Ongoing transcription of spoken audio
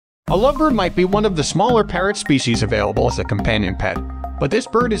A lovebird might be one of the smaller parrot species available as a companion pet, but this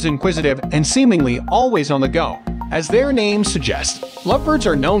bird is inquisitive and seemingly always on the go. As their name suggests, lovebirds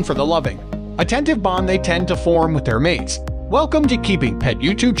are known for the loving, attentive bond they tend to form with their mates. Welcome to Keeping Pet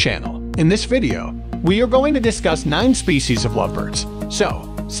YouTube channel. In this video, we are going to discuss 9 species of lovebirds. So,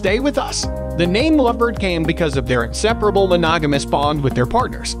 stay with us. The name lovebird came because of their inseparable monogamous bond with their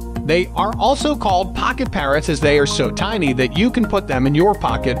partners. They are also called pocket parrots as they are so tiny that you can put them in your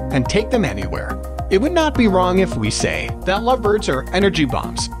pocket and take them anywhere. It would not be wrong if we say that lovebirds are energy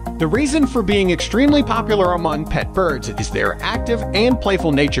bombs. The reason for being extremely popular among pet birds is their active and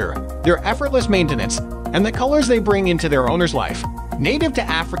playful nature, their effortless maintenance, and the colors they bring into their owner's life. Native to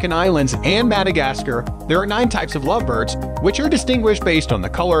African islands and Madagascar, there are 9 types of lovebirds, which are distinguished based on the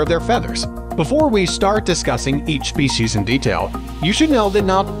color of their feathers. Before we start discussing each species in detail, you should know that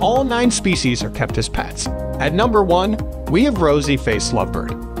not all 9 species are kept as pets. At number 1, we have Rosy-Faced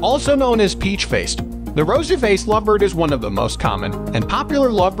lovebird, also known as peach-faced. The Rosy-Faced lovebird is one of the most common and popular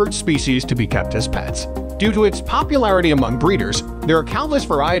lovebird species to be kept as pets. Due to its popularity among breeders, there are countless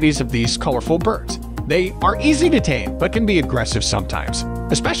varieties of these colorful birds. They are easy to tame but can be aggressive sometimes,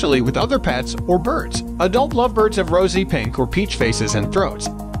 especially with other pets or birds. Adult lovebirds have rosy pink or peach faces and throats.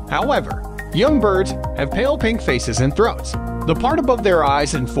 However, young birds have pale pink faces and throats. The part above their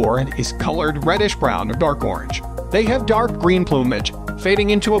eyes and forehead is colored reddish-brown or dark orange. They have dark green plumage, fading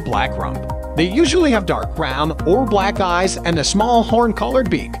into a black rump. They usually have dark brown or black eyes and a small horn-colored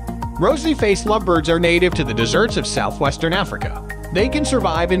beak. Rosy-faced lovebirds are native to the deserts of southwestern Africa. They can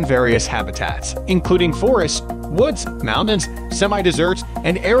survive in various habitats, including forests, woods, mountains, semi-deserts,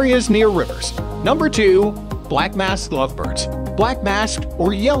 and areas near rivers. Number 2. Black-masked lovebirds. Black-masked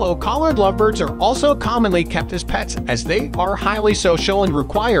or yellow-collared lovebirds are also commonly kept as pets as they are highly social and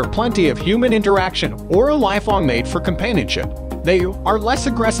require plenty of human interaction or a lifelong mate for companionship. They are less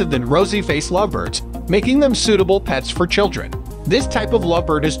aggressive than rosy-faced lovebirds, making them suitable pets for children. This type of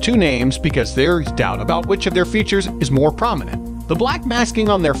lovebird has 2 names because there is doubt about which of their features is more prominent: the black masking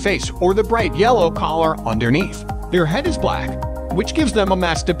on their face or the bright yellow collar underneath. Their head is black, which gives them a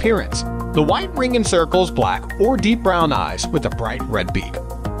masked appearance. The white ring encircles black or deep brown eyes with a bright red beak,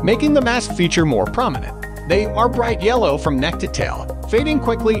 making the masked feature more prominent. They are bright yellow from neck to tail, fading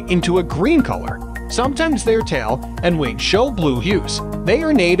quickly into a green color. Sometimes their tail and wings show blue hues. They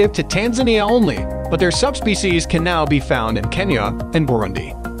are native to Tanzania only, but their subspecies can now be found in Kenya and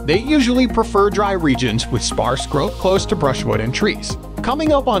Burundi. They usually prefer dry regions with sparse growth close to brushwood and trees.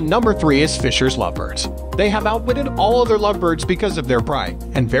 Coming up on number 3 is Fisher's lovebirds. They have outwitted all other lovebirds because of their bright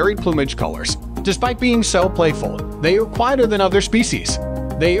and varied plumage colors. Despite being so playful, they are quieter than other species.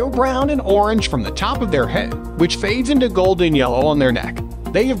 They are brown and orange from the top of their head, which fades into golden yellow on their neck.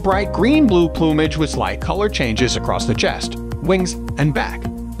 They have bright green-blue plumage with slight color changes across the chest, wings, and back.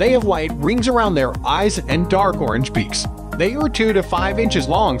 They have white rings around their eyes and dark orange beaks. They are 2 to 5 inches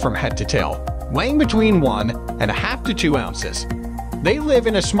long from head to tail, weighing between 1.5 to 2 ounces. They live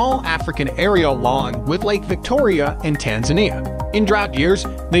in a small African area along with Lake Victoria in Tanzania. In drought years,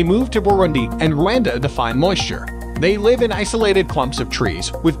 they move to Burundi and Rwanda to find moisture. They live in isolated clumps of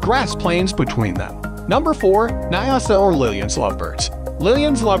trees with grass plains between them. Number 4. Nyasa or Lillian's lovebirds.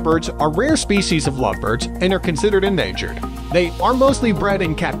 Lillian's lovebirds are rare species of lovebirds and are considered endangered. They are mostly bred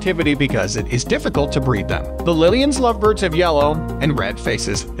in captivity because it is difficult to breed them. The Lillian's lovebirds have yellow and red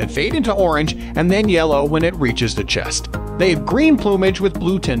faces that fade into orange and then yellow when it reaches the chest. They have green plumage with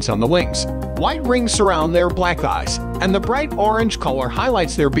blue tints on the wings. White rings surround their black eyes, and the bright orange color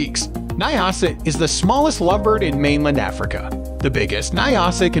highlights their beaks. Nyasa is the smallest lovebird in mainland Africa. The biggest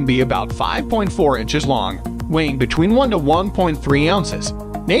Nyasa can be about 5.4 inches long, weighing between 1 to 1.3 ounces.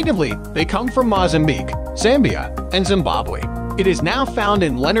 Natively, they come from Mozambique, Zambia, and Zimbabwe. It is now found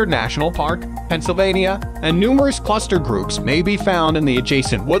in Leonard National Park, Pennsylvania, and numerous cluster groups may be found in the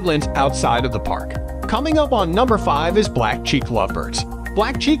adjacent woodlands outside of the park. Coming up on number 5 is black-cheeked lovebirds.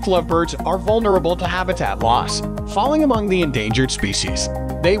 Black-cheeked lovebirds are vulnerable to habitat loss, falling among the endangered species.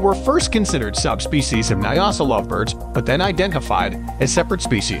 They were first considered subspecies of Nyasa lovebirds, but then identified as separate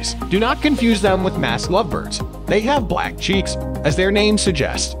species. Do not confuse them with masked lovebirds. They have black cheeks, as their name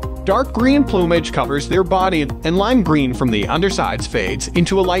suggests. Dark green plumage covers their body, and lime green from the undersides fades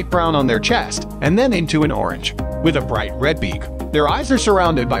into a light brown on their chest, and then into an orange, with a bright red beak. Their eyes are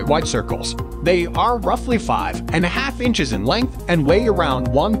surrounded by white circles. They are roughly 5.5 inches in length and weigh around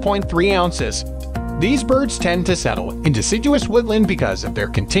 1.3 ounces. These birds tend to settle in deciduous woodland because of their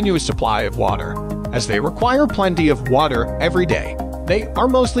continuous supply of water, as they require plenty of water every day. They are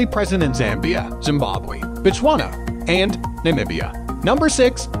mostly present in Zambia, Zimbabwe, Botswana, and Namibia. Number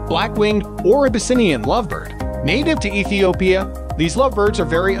 6. Black-winged or Abyssinian lovebird. Native to Ethiopia, These lovebirds are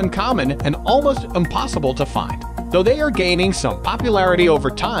very uncommon and almost impossible to find, though they are gaining some popularity over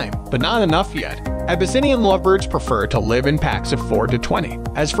time, but not enough yet. Abyssinian lovebirds prefer to live in packs of 4 to 20.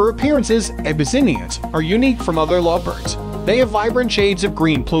 As for appearances, Abyssinians are unique from other lovebirds. They have vibrant shades of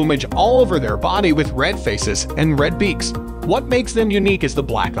green plumage all over their body with red faces and red beaks. What makes them unique is the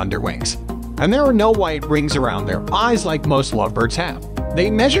black underwings. And there are no white rings around their eyes like most lovebirds have. They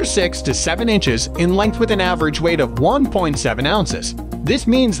measure 6 to 7 inches in length with an average weight of 1.7 ounces. This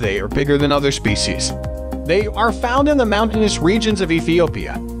means they are bigger than other species. They are found in the mountainous regions of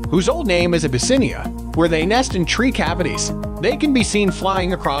Ethiopia, whose old name is Abyssinia, where they nest in tree cavities. They can be seen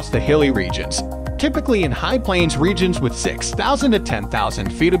flying across the hilly regions, typically in high plains regions with 6,000 to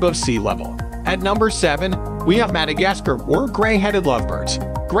 10,000 feet above sea level. At number 7, we have Madagascar or gray-headed lovebirds.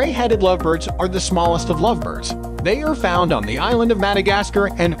 Gray-headed lovebirds are the smallest of lovebirds. They are found on the island of Madagascar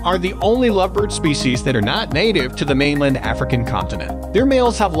and are the only lovebird species that are not native to the mainland African continent. Their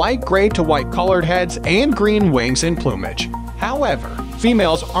males have light gray to white colored heads and green wings and plumage. However,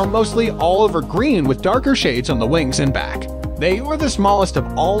 females are mostly olive green with darker shades on the wings and back. They are the smallest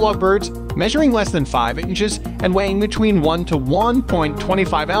of all lovebirds, measuring less than 5 inches and weighing between 1 to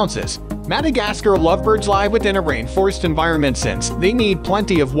 1.25 ounces. Madagascar lovebirds live within a rainforest environment since they need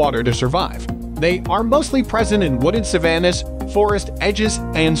plenty of water to survive. They are mostly present in wooded savannas, forest edges,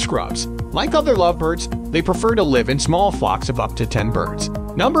 and scrubs. Like other lovebirds, they prefer to live in small flocks of up to 10 birds.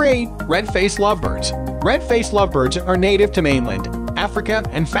 Number 8. Red-faced lovebirds. Red-faced lovebirds are native to mainland Africa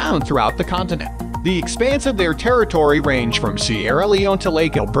and found throughout the continent. The expanse of their territory range from Sierra Leone to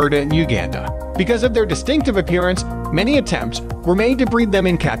Lake Alberta in Uganda. Because of their distinctive appearance, many attempts were made to breed them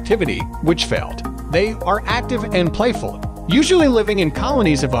in captivity, which failed. They are active and playful, usually living in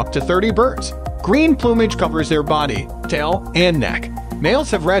colonies of up to 30 birds. Green plumage covers their body, tail, and neck.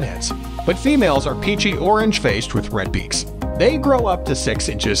 Males have red heads, but females are peachy orange-faced with red beaks. They grow up to 6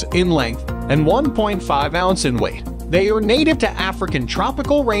 inches in length and 1.5 ounces in weight. They are native to African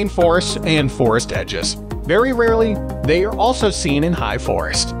tropical rainforests and forest edges. Very rarely, they are also seen in high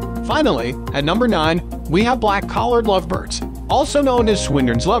forest. Finally, at number 9, we have black-collared lovebirds. Also known as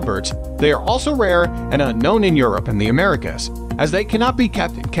Swinburne's lovebirds, they are also rare and unknown in Europe and the Americas, as they cannot be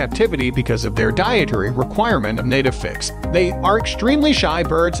kept in captivity because of their dietary requirement of native figs. They are extremely shy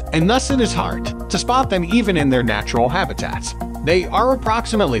birds, and thus it is hard to spot them even in their natural habitats. They are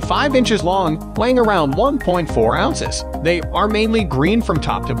approximately 5 inches long, weighing around 1.4 ounces. They are mainly green from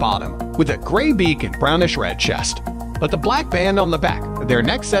top to bottom, with a gray beak and brownish-red chest. But the black band on the back of their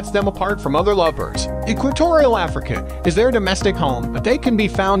neck sets them apart from other lovebirds. Equatorial Africa is their domestic home, but they can be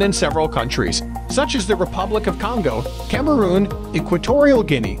found in several countries, such as the Republic of Congo, Cameroon, Equatorial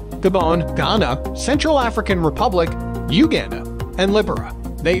Guinea, Gabon, Ghana, Central African Republic, Uganda, and Liberia.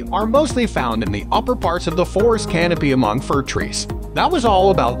 They are mostly found in the upper parts of the forest canopy among fir trees. That was all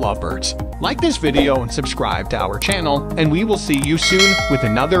about lovebirds. Like this video and subscribe to our channel, and we will see you soon with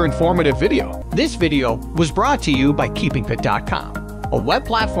another informative video. This video was brought to you by KeepingPet.com, a web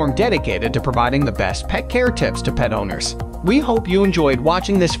platform dedicated to providing the best pet care tips to pet owners. We hope you enjoyed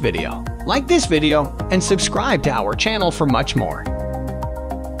watching this video. Like this video and subscribe to our channel for much more.